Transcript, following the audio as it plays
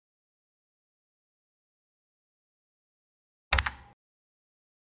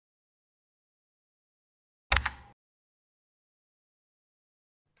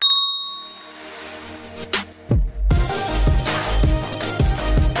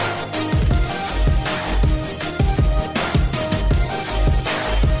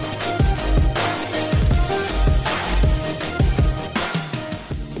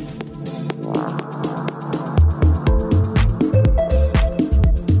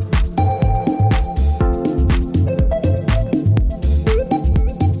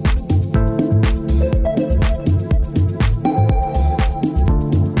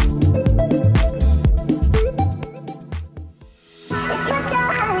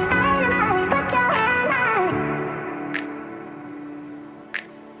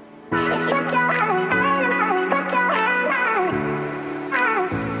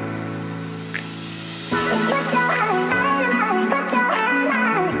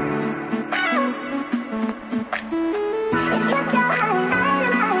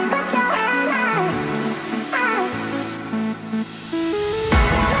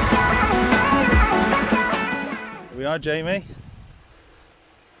Jamie.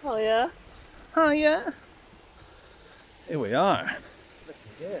 Oh yeah. Oh yeah. Here we are.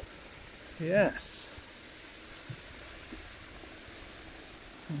 Looking good. Yes.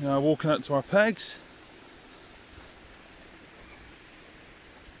 Now walking up to our pegs.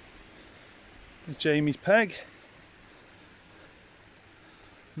 There's Jamie's peg.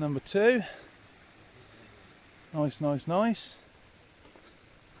 Number 2. Nice, nice, nice.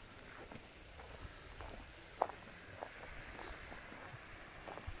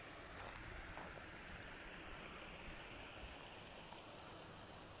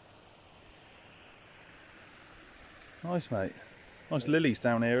 Nice, mate. Nice lilies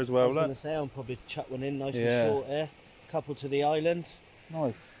down here as well. I was going to say, I'll probably chuck one in nice and short here. Couple to the island.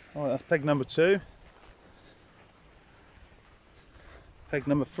 Nice. Alright, that's peg number 2. Peg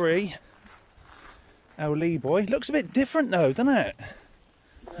number 3. Our Lee boy. Looks a bit different though, doesn't it?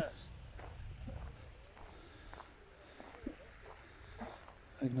 Yes.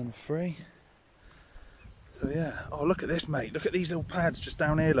 Peg number 3. So yeah. Oh, look at this, mate. Look at these little pads just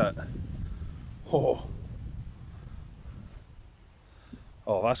down here, look. Oh.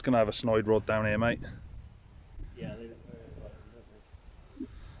 Oh, that's going to have a snide rod down here, mate. Yeah, they look very lovely, don't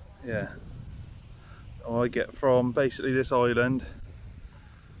they? Yeah. So I get from basically this island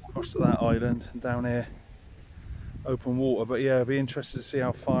across to that island and down here open water, but yeah, I'd be interested to see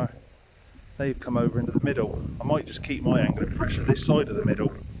how far they've come over into the middle. I might just keep my angle of pressure this side of the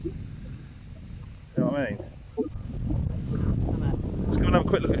middle. You know what I mean? Let's go and have a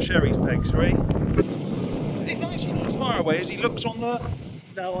quick look at Sherry's pegs, shall we? He's actually not as far away as he looks on the...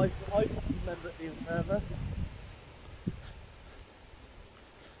 No, I remember it being further.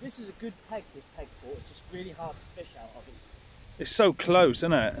 This is a good peg, this peg for. It's just really hard to fish out of. It's so close,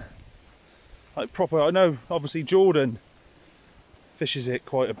 isn't it? Like proper, I know obviously Jordan fishes it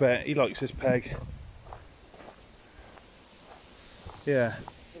quite a bit. He likes this peg. Yeah.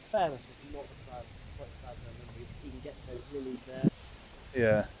 In fairness, it's not as bad, quite as bad when you can get those lilies there.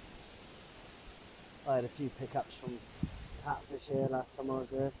 Yeah. I had a few pickups from Carp Fishing here last time I was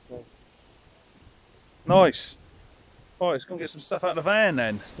there. So. Nice. Alright, let's go and get some stuff out of the van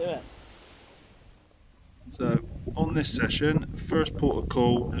then. Let's do it. So on this session, first port of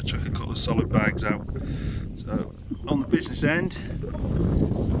call, I'm going to chuck a couple of solid bags out. So on the business end,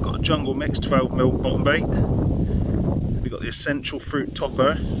 we've got a jungle mix 12mm bottom bait. We've got the essential fruit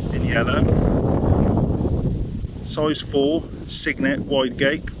topper in yellow. Size 4 Signet wide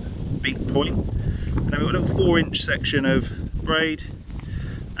gape, beak point. And then we've got a little 4-inch section of braid,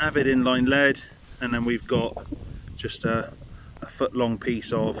 Avid inline lead, and then we've got just a foot long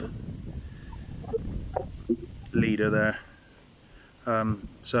piece of leader there.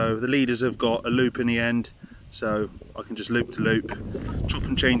 So the leaders have got a loop in the end, so I can just loop to loop, chop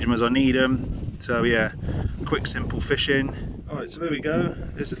and change them as I need them. So yeah, quick simple fishing. Alright, so there we go,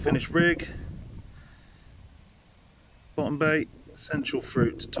 there's the finished rig. Bottom bait, essential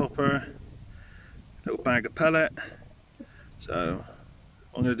fruit topper, little bag of pellet. So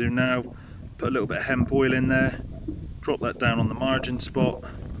what I'm going to do now, put a little bit of hemp oil in there, drop that down on the margin spot,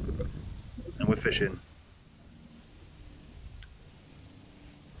 and we're fishing.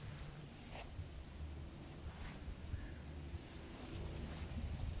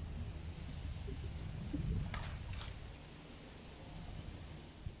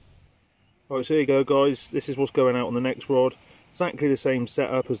 Right, so here you go guys, this is what's going out on the next rod. Exactly the same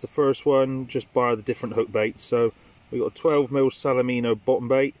setup as the first one, just bar the different hook baits. So we got a 12mm Salamino bottom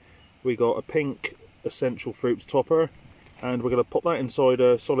bait, we got a pink essential fruits topper, and we're going to pop that inside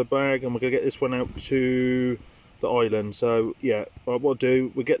a solid bag and we're going to get this one out to the island. So yeah, what I'll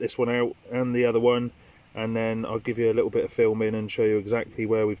do, we'll get this one out and the other one, and then I'll give you a little bit of filming and show you exactly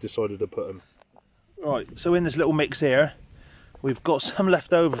where we've decided to put them. Right, so in this little mix here, we've got some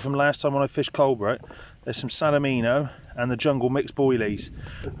left over from last time when I fished culprit. There's some Salamino and the jungle mix boilies.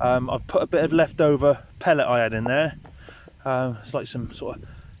 I've put a bit of leftover pellet I had in there. It's like some sort of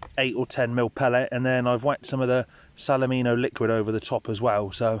 8 or 10mm pellet, and then I've whacked some of the Salamino liquid over the top as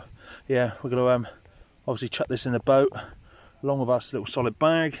well. So yeah, we're going to obviously chuck this in the boat along with our little solid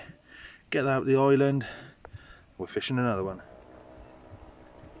bag, get that out the island. We're fishing another one.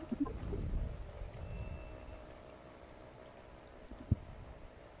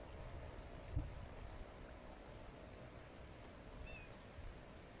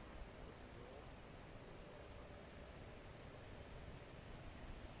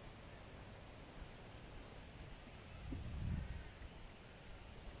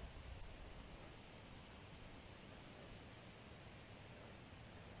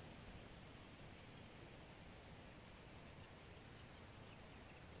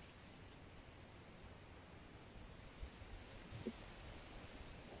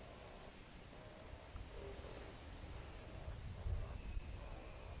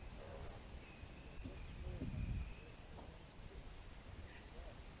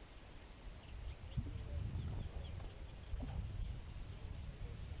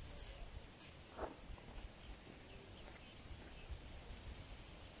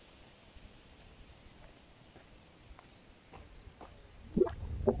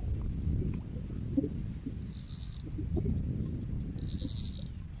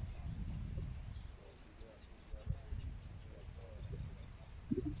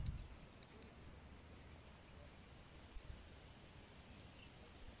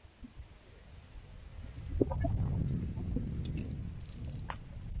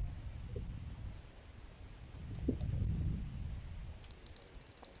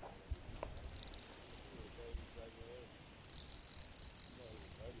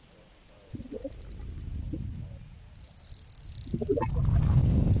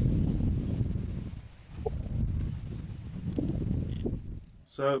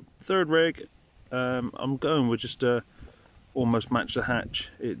 So third rig, I'm going with just a almost match the hatch.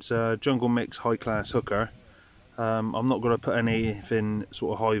 It's a Jungle Mix high class hooker. I'm not going to put anything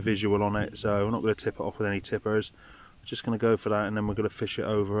sort of high visual on it, so I'm not going to tip it off with any tippers. Just going to go for that, and then we're going to fish it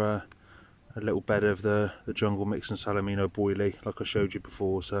over a little bed of the Jungle Mix and Salamino boilie, like I showed you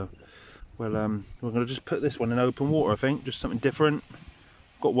before. So, well, we're going to just put this one in open water, I think, just something different.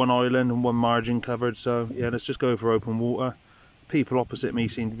 Got one island and one margin covered, so yeah, let's just go for open water. People opposite me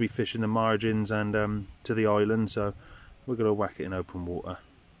seem to be fishing the margins and to the island, so we're going to whack it in open water.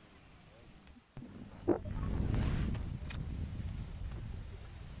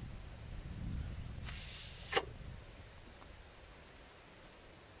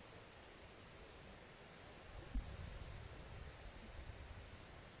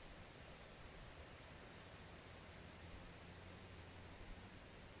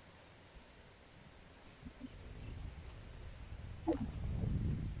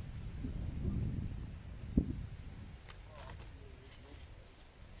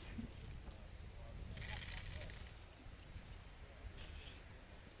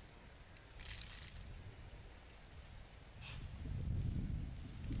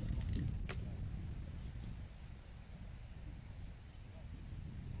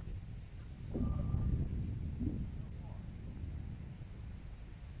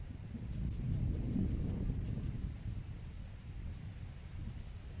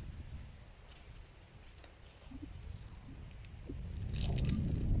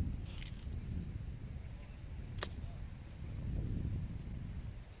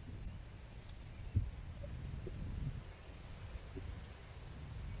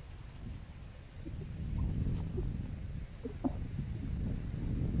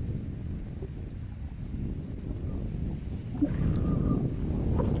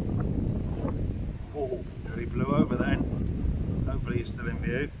 Oh, nearly blew over then. Hopefully he's still in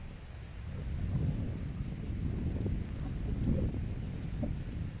view.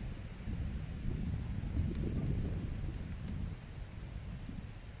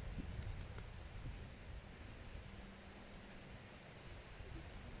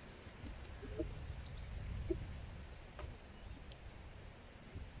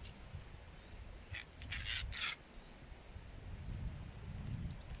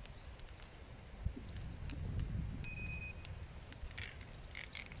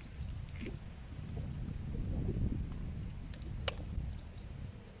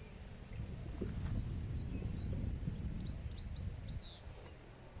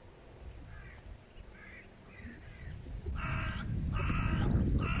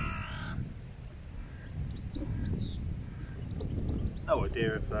 No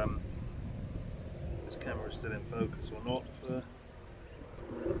idea if this camera is still in focus or not.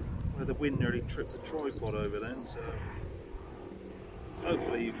 Where the wind nearly tripped the tripod over then, so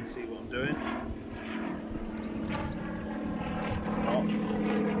hopefully you can see what I'm doing.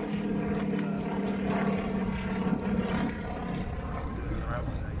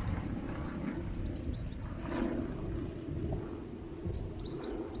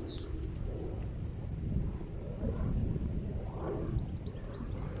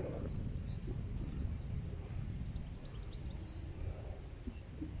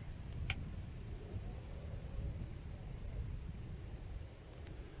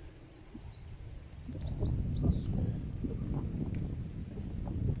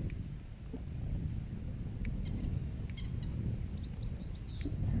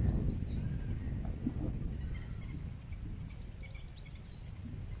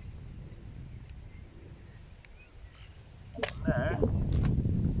 There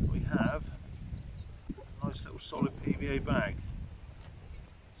we have a nice little solid PVA bag.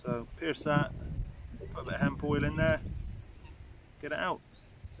 So pierce that, put a bit of hemp oil in there, get it out.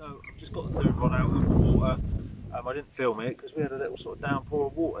 So I've just got the third rod out of the water. I didn't film it because we had a little sort of downpour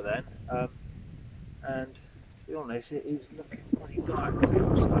of water then, and to be honest, it is looking pretty dark.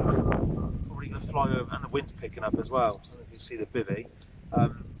 So probably going to fly over, and the wind's picking up as well. I don't know if you can see the bivvy.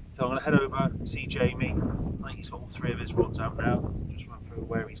 So I'm going to head over, see Jamie. I think he's got all three of his rods out now. Just run through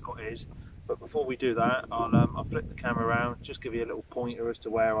where he's got his. But before we do that, I'll flip the camera around, just give you a little pointer as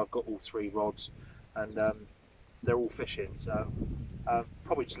to where I've got all three rods, and they're all fishing. So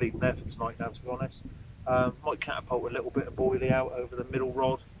probably just leave them there for tonight now, to be honest. Might catapult a little bit of boilie out over the middle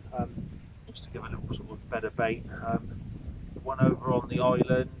rod, just to give a little sort of better bait. One over on the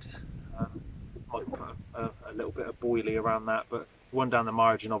island, might put a little bit of boilie around that, but one down the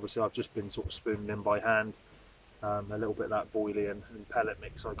margin, obviously I've just been sort of spooning in by hand. A little bit of that boilie and pellet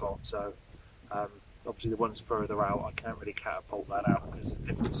mix I got, so obviously the ones further out I can't really catapult that out because it's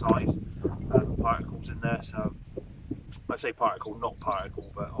different size particles in there, so I say particle, not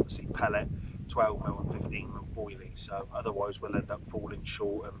particle, but obviously pellet, 12mm and 15mm boilies. So otherwise we'll end up falling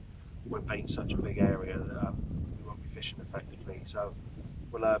short, and we're baiting such a big area that we won't be fishing effectively. So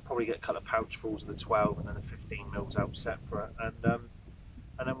we'll probably get a couple of pouchfuls of the 12 and then the 15mm out separate, and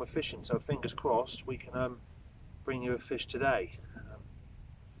then we're fishing. So fingers crossed we can bring you a fish today.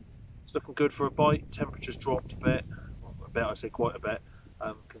 It's looking good for a bite. Temperature's dropped a bit, well, a bit, I say quite a bit,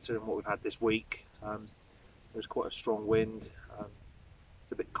 considering what we've had this week. There's quite a strong wind.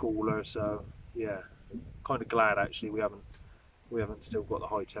 It's a bit cooler, so yeah, kind of glad actually we haven't still got the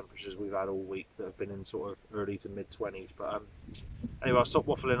high temperatures we've had all week that have been in sort of early to mid 20s. But anyway, I'll stop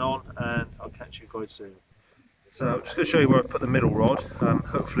waffling on and I'll catch you guys soon. So just going to show you where I've put the middle rod.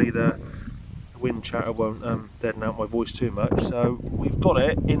 Hopefully the wind chatter won't deaden out my voice too much. So we've got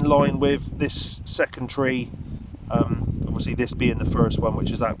it in line with this second tree. Obviously this being the first one,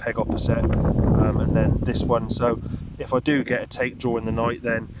 which is that peg opposite, and then this one. So if I do get a take during the night,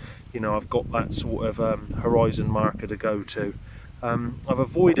 then you know I've got that sort of horizon marker to go to. I've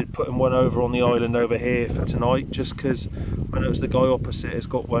avoided putting one over on the island over here for tonight, just because I noticed the guy opposite has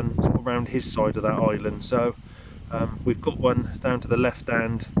got one sort of around his side of that island. So we've got one down to the left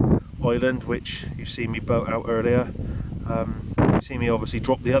hand island, which you've seen me boat out earlier. You've seen me obviously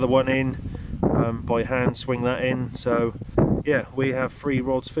drop the other one in by hand, swing that in. So yeah, we have 3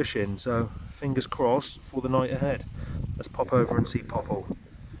 rods fishing, so fingers crossed for the night ahead. Let's pop over and see Popple.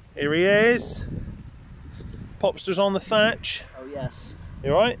 Here he is. Popster's on the thatch. Oh yes.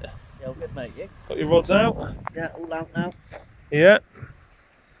 You alright? Yeah, all good mate, you? Got your rods out? Yeah, all out now. Yeah.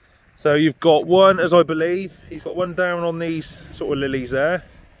 So you've got one, as I believe, he's got one down on these sort of lilies there.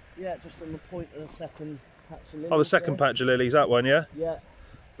 Yeah, just on the point of the second patch of lilies. Oh, the second patch of lilies, that one, yeah? Yeah.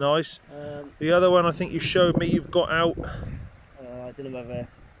 Nice. The other one I think you showed me you've got out. I don't know whether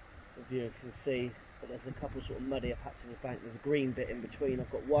the viewers can see, but there's a couple sort of muddier patches of bank. There's a green bit in between. I've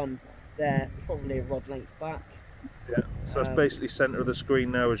got one there, probably a rod length back. Yeah, so it's basically centre of the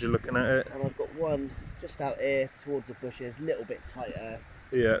screen now as you're looking at it. And I've got one just out here towards the bushes, a little bit tighter.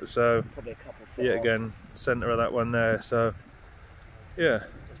 Yeah, so probably a couple foot yeah, off. again, centre of that one there. So yeah.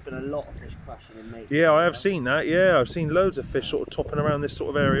 There's been a lot of fish crashing in, mate. Yeah, I have seen that. Yeah, I've seen loads of fish sort of topping around this sort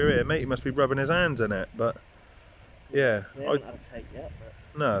of area here. Mate, he must be rubbing his hands in it, but yeah. We haven't had a take yet,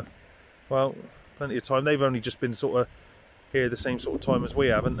 but... No. Well, plenty of time. They've only just been sort of here the same sort of time as we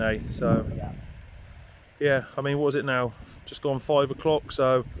have, haven't they? So yeah, I mean, what is it now? Just gone 5 o'clock,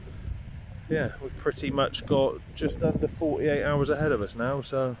 so yeah, we've pretty much got just under 48 hours ahead of us now,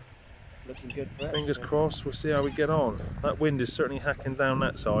 so looking good for it. Fingers crossed, we'll see how we get on. That wind is certainly hacking down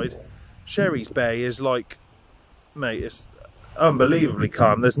that side. Sherry's Bay is like, mate, it's unbelievably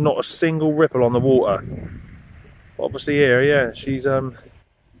calm. There's not a single ripple on the water. Obviously here, yeah, she's a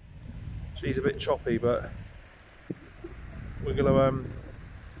bit choppy, but we're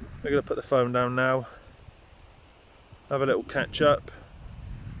gonna put the phone down now. Have a little catch up.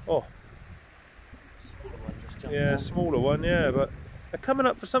 Oh, smaller one just jumped yeah, on. smaller one, yeah, but they're coming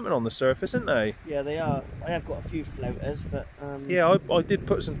up for something on the surface, aren't they? Yeah, they are. I have got a few floaters, but yeah, I did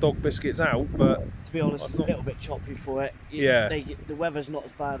put some dog biscuits out, but to be honest, it's a little bit choppy for it. The weather's not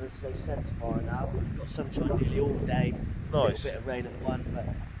as bad as they said tomorrow now. We've got sunshine nearly all day. Nice. A little bit of rain at one, but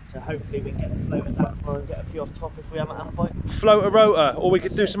so hopefully we can get the floaters out tomorrow and get a few off top if we haven't had a bite. Float a rotor, or we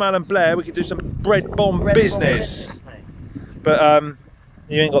could do some Alan Blair. We could do some bread bomb business. But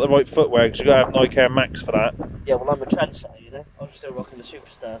you ain't got the right footwear because you got to have Nike Air Max for that. Yeah, well I'm a trendsetter, you know. I'm still rocking the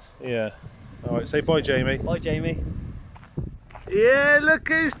Superstars. Yeah. All right, say bye, Jamie. Bye, Jamie. Yeah, look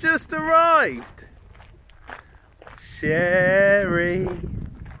who's just arrived. Sherry.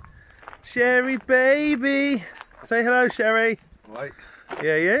 Sherry, baby. Say hello, Sherry. Right.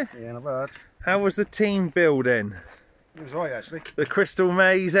 Yeah, yeah? Yeah, not bad. How was the team building? It was right, actually. The Crystal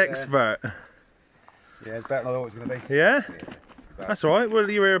Maze expert. Yeah, it's better than I thought it was going to be. Yeah? Yeah, That's all right. Well,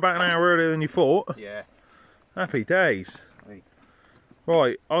 you were here about an hour earlier than you thought. Yeah. Happy days. Right.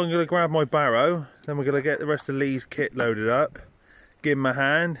 Right, I'm going to grab my barrow, then we're going to get the rest of Lee's kit loaded up, give him a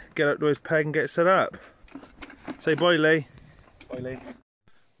hand, get up to his peg and get set up. Say bye, Lee. Bye, Lee.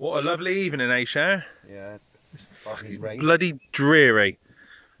 What a lovely evening, eh, Cher? Yeah. It's fucking bloody dreary.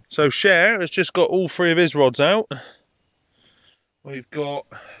 So Cher has just got all 3 of his rods out. We've got...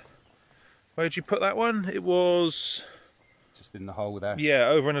 Where'd you put that one? It was... Just in the hole there. Yeah,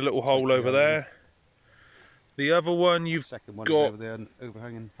 over in a little hole over there. The other one you've Second one got... is over there,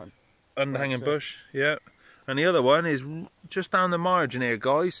 overhanging. Underhanging bush, yeah. And the other one is just down the margin here,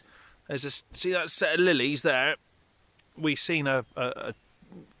 guys. There's a... See that set of lilies there? We've seen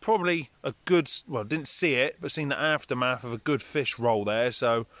probably a good... Well, didn't see it, but seen the aftermath of a good fish roll there.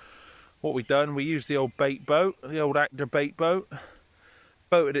 So what we done, we used the old bait boat, the old Actor bait boat,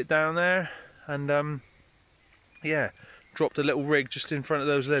 boated it down there, and yeah, dropped a little rig just in front of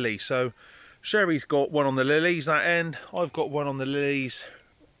those lilies. So Sherry's got one on the lilies that end, I've got one on the lilies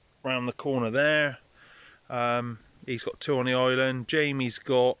round the corner there. He's got 2 on the island, Jamie's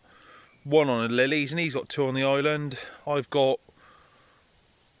got 1 on the lilies and he's got 2 on the island. I've got,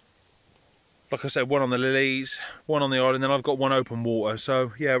 like I said, 1 on the lilies, 1 on the island, then I've got 1 open water.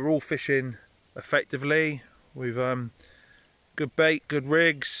 So yeah, we're all fishing effectively. We've good bait, good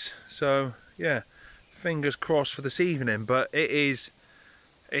rigs. So yeah, fingers crossed for this evening. But it's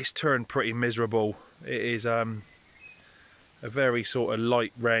turned pretty miserable. It is a very sort of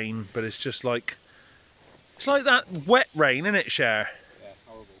light rain, but it's just like, it's like that wet rain, isn't it, Cher? Yeah,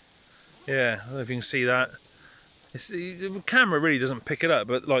 horrible. Yeah, I don't know if you can see that. The camera really doesn't pick it up,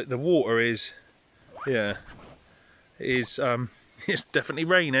 but like the water is, yeah, it is. It's definitely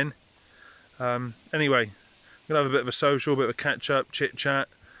raining. Anyway, we're gonna have a bit of a social, a bit of a catch up, chit chat.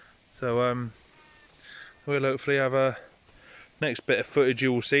 So we'll hopefully have a next bit of footage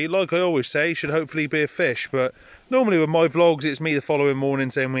you will see. Like I always say, should hopefully be a fish, but normally with my vlogs, it's me the following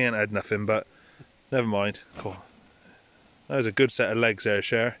morning saying we ain't had nothing. But never mind. Cool. That was a good set of legs there,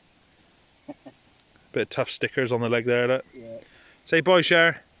 Cher. Bit of tough stickers on the leg there, look. Yeah. Say bye,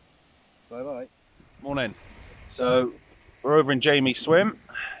 Cher. Bye bye. Morning. So we're over in Jamie's swim.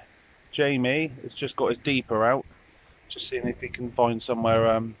 Jamie has just got his deeper out, just seeing if he can find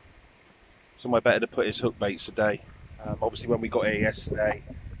somewhere somewhere better to put his hook baits today. Obviously when we got here yesterday,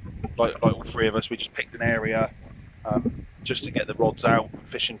 like all 3 of us, we just picked an area just to get the rods out and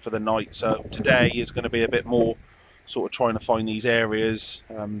fishing for the night. So today is going to be a bit more sort of trying to find these areas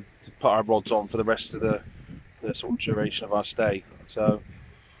to put our rods on for the rest of the sort of duration of our stay. So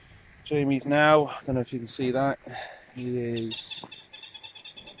Jamie's now, I don't know if you can see that, he is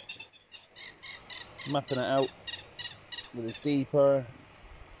mapping it out with his deeper.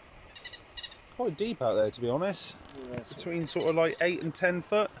 Quite deep out there, to be honest. Yeah, Between sort of like 8 and 10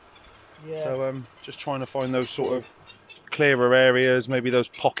 foot. yeah. So just trying to find those sort of clearer areas, maybe those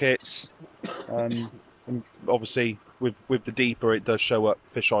pockets. And obviously with the deeper it does show up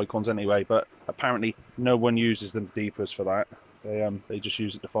fish icons anyway, but apparently no one uses the deepers for that. They just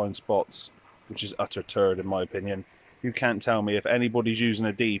use it to find spots, which is utter turd in my opinion. You can't tell me if anybody's using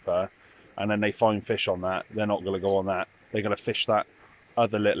a deeper and then they find fish on that, they're not going to go on that. They're going to fish that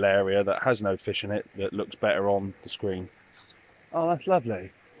other little area that has no fish in it that looks better on the screen. Oh, that's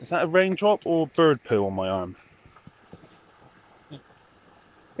lovely. Is that a raindrop or bird poo on my arm?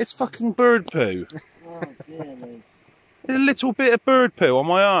 It's fucking bird poo. Oh, dear me. There's a little bit of bird poo on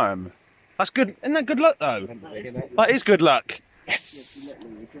my arm. That's good. Isn't that good luck though? That is good luck. Yes.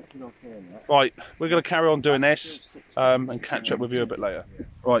 Right, we're going to carry on doing this and catch up with you a bit later.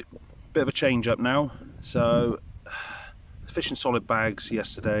 Right, bit of a change up now. So fishing solid bags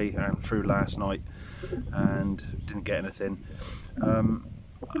yesterday and through last night and didn't get anything.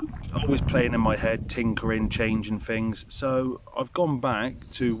 Always playing in my head, tinkering, changing things. So I've gone back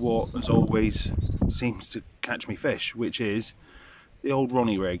to what as always seems to catch me fish, which is the old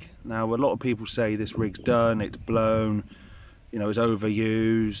Ronnie rig. Now a lot of people say this rig's done, it's blown, you know, it's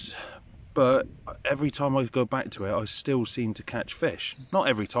overused, but every time I go back to it I still seem to catch fish. Not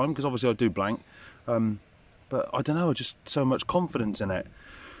every time, because obviously I do blank, but I don't know, just so much confidence in it.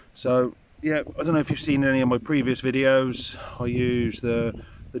 So yeah, I don't know if you've seen any of my previous videos. I use the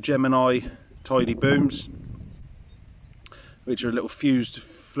Gemini tidy booms, which are a little fused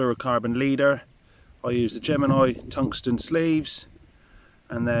fluorocarbon leader. I use the Gemini tungsten sleeves,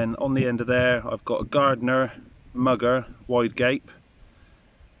 and then on the end of there I've got a Gardner mugger wide gape.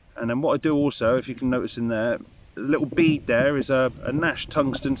 And then what I do also, if you can notice in there, the little bead there is a Nash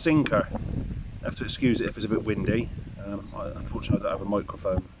tungsten sinker. I have to excuse it if it's a bit windy. Unfortunately I don't have a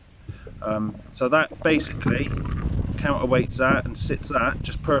microphone. So that basically counterweights that and sits that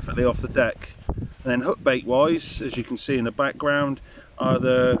just perfectly off the deck. And then hook bait wise, as you can see in the background, are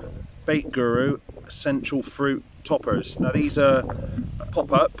the Bait Guru Essential Fruit toppers. Now these are a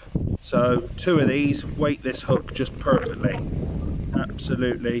pop-up, so 2 of these weight this hook just perfectly.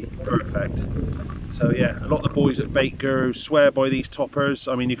 Absolutely perfect. So yeah, a lot of the boys at Bait Guru swear by these toppers.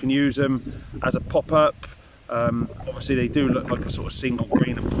 I mean, you can use them as a pop-up. Obviously they do look like a sort of single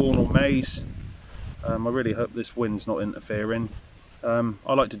grain of corn or maize. I really hope this wind's not interfering.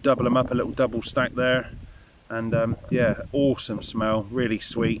 I like to double them up, a little double stack there. And yeah, awesome smell, really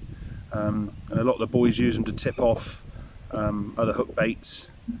sweet. And a lot of the boys use them to tip off other hook baits,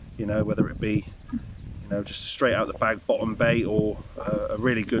 you know, whether it be, you know, just straight out the bag bottom bait, or a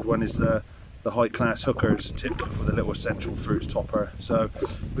really good one is the the high class hookers tipped off with a little essential fruits topper. So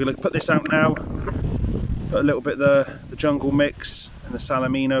we're going to put this out now, put a little bit of the jungle mix and the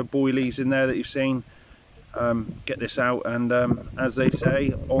Salamino boilies in there that you've seen, get this out and as they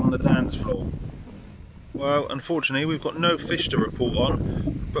say, on the dance floor. Well, unfortunately we've got no fish to report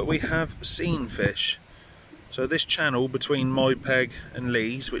on, but we have seen fish. So this channel between my peg and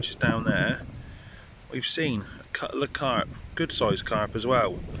Lee's, which is down there, we've seen a couple of carp, good sized carp as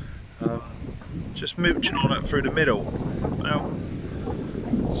well, just mooching on up through the middle, about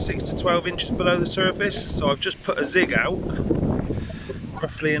 6 to 12 inches below the surface. So I've just put a zig out,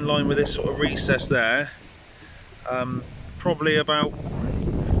 roughly in line with this sort of recess there, probably about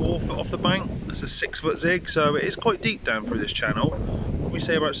 4 foot off the bank. That's a 6 foot zig, so it is quite deep down through this channel. We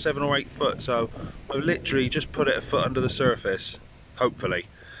say about 7 or 8 foot, so I've literally just put it a foot under the surface, hopefully.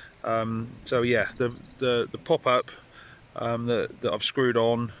 So yeah, the pop-up that I've screwed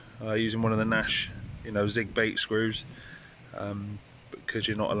on using one of the Nash, zig bait screws, because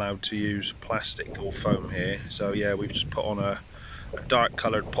you're not allowed to use plastic or foam here. So yeah, we've just put on a dark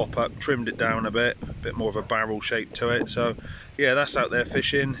coloured pop-up, trimmed it down a bit more of a barrel shape to it. So yeah, that's out there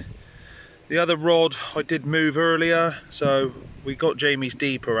fishing. The other rod I did move earlier, so we got Jamie's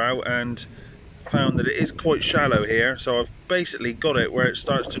deeper out and found that it is quite shallow here, so I've basically got it where it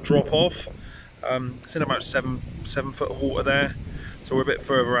starts to drop off. It's in about 7 foot of water there, so we're a bit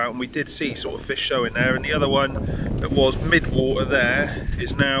further out, and we did see sort of fish showing there. And the other one that was mid-water there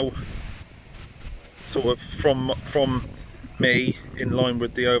is now sort of from me, in line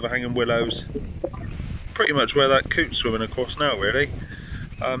with the overhanging willows, pretty much where that coot's swimming across now, really.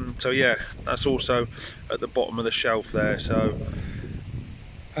 So yeah, that's also at the bottom of the shelf there. So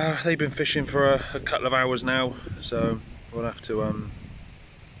they've been fishing for a couple of hours now, so we'll have to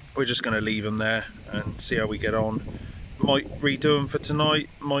we're just going to leave them there and see how we get on. Might redo them for tonight,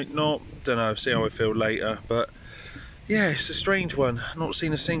 might not, don't know, see how I feel later. But yeah, it's a strange one. Not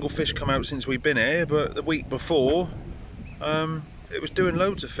seen a single fish come out since we've been here, but the week before it was doing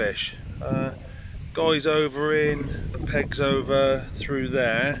loads of fish. Guys over in the pegs over through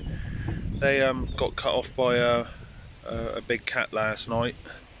there, they got cut off by a big cat last night,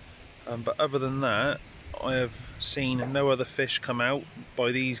 but other than that I have seen no other fish come out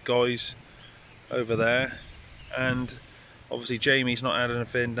by these guys over there. And obviously Jamie's not had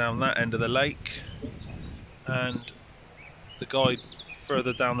anything down that end of the lake, and the guy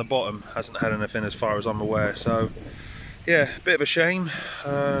further down the bottom hasn't had anything as far as I'm aware. So yeah, a bit of a shame,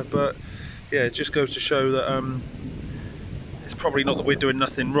 but yeah, it just goes to show that it's probably not that we're doing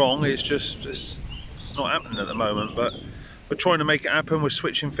nothing wrong, it's just it's not happening at the moment. But we're trying to make it happen. We're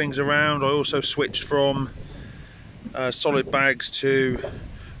switching things around. I also switched from solid bags to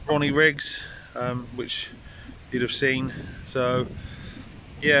Ronnie rigs, which you'd have seen. So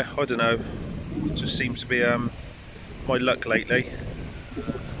yeah, I don't know, it just seems to be my luck lately.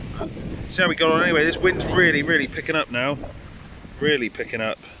 See how we got on anyway. This wind's really picking up now, really picking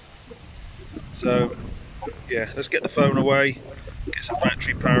up. So yeah, let's get the phone away, get some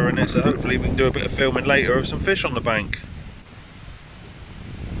battery power in it, so hopefully we can do a bit of filming later of some fish on the bank.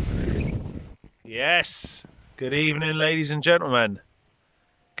 Yes, good evening ladies and gentlemen.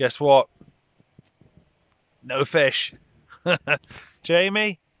 Guess what? No fish.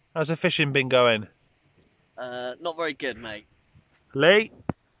 Jamie, how's the fishing been going? Not very good, mate. Lee?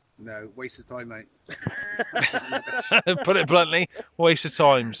 No, waste of time, mate. Put it bluntly, waste of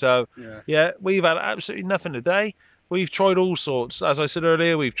time. So yeah, we've had absolutely nothing today. We've tried all sorts. As I said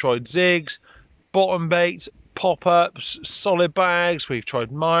earlier, we've tried zigs, bottom baits, pop-ups, solid bags, we've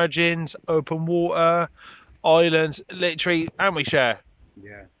tried margins, open water, islands, literally, and we share.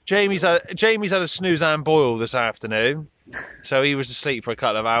 Yeah. Jamie's had a snooze and boil this afternoon, so he was asleep for a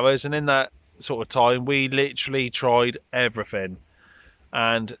couple of hours, and in that sort of time we literally tried everything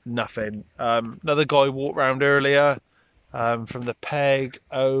and nothing. Another guy walked round earlier from the peg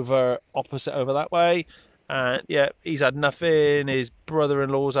opposite over that way, and yeah, he's had nothing. His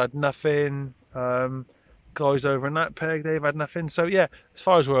brother-in-law's had nothing. Guys over in that peg, they've had nothing. So yeah, as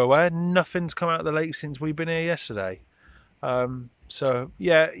far as we're aware, nothing's come out of the lake since we've been here yesterday. So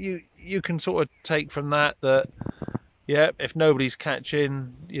yeah, you can sort of take from that yeah, if nobody's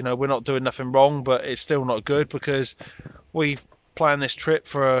catching, we're not doing nothing wrong, but it's still not good, because we've planned this trip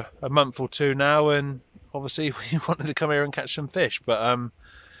for a month or two now, and obviously we wanted to come here and catch some fish. But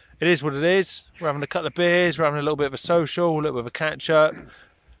it is what it is. We're having a couple of beers, we're having a little bit of a social, a little bit of a catch up,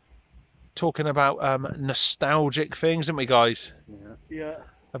 talking about nostalgic things, aren't we, guys? Yeah.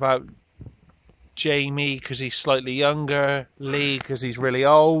 About Jamie because he's slightly younger, Lee because he's really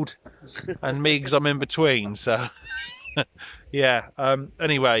old, and me because I'm in between. So yeah,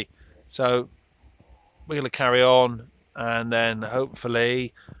 anyway, So we're going to carry on, and then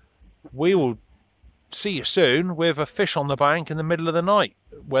hopefully we will see you soon with a fish on the bank in the middle of the night,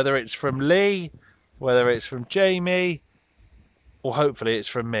 whether it's from Lee, whether it's from Jamie, or hopefully it's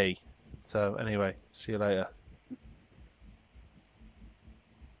from me. So anyway, see you later.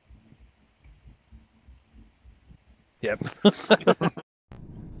 Yep.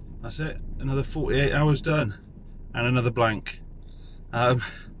 That's it, another 48 hours done and another blank.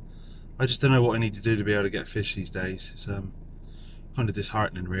 I just don't know what I need to do to be able to get fish these days. It's kind of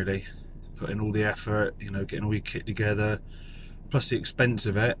disheartening, really. Putting all the effort, you know, getting all your kit together, plus the expense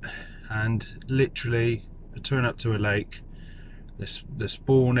of it, and literally I turn up to a lake, they're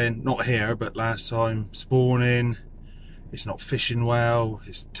spawning, not here but last time, spawning, it's not fishing well,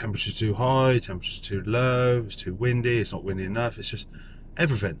 it's temperature's too high, temperature's too low, it's too windy, it's not windy enough, it's just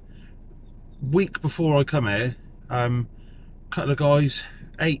everything. Week before I come here, couple of guys,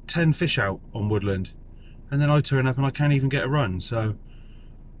 8-10 fish out on Woodland, and then I turn up and I can't even get a run. So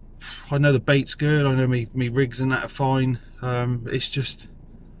I know the bait's good, I know me rigs and that are fine. It's just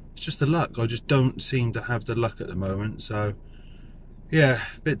the luck. I just don't seem to have the luck at the moment. So yeah,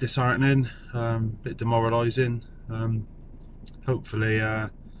 a bit disheartening, bit demoralising. Hopefully I'll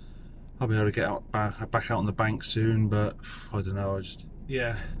be able to get back out on the bank soon, but I don't know.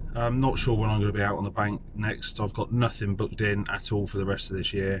 Yeah, I'm not sure when I'm going to be out on the bank next. I've got nothing booked in at all for the rest of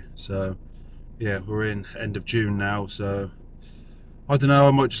this year. So yeah, we're in end of June now, so I don't know,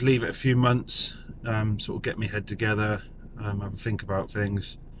 I might just leave it a few months, sort of get my head together, have a think about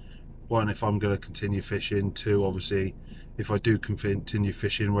things. One, if I'm going to continue fishing. Two, obviously, if I do continue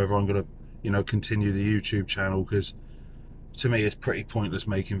fishing, whether I'm going to, you know, continue the YouTube channel, because to me it's pretty pointless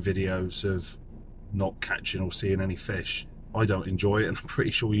making videos of not catching or seeing any fish. I don't enjoy it, and I'm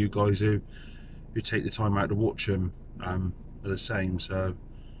pretty sure you guys who take the time out to watch them are the same. So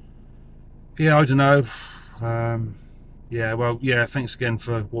yeah, I don't know. Yeah, well, yeah, thanks again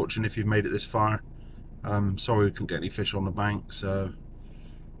for watching if you've made it this far. Sorry we couldn't get any fish on the bank, so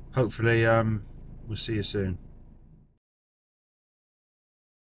hopefully we'll see you soon.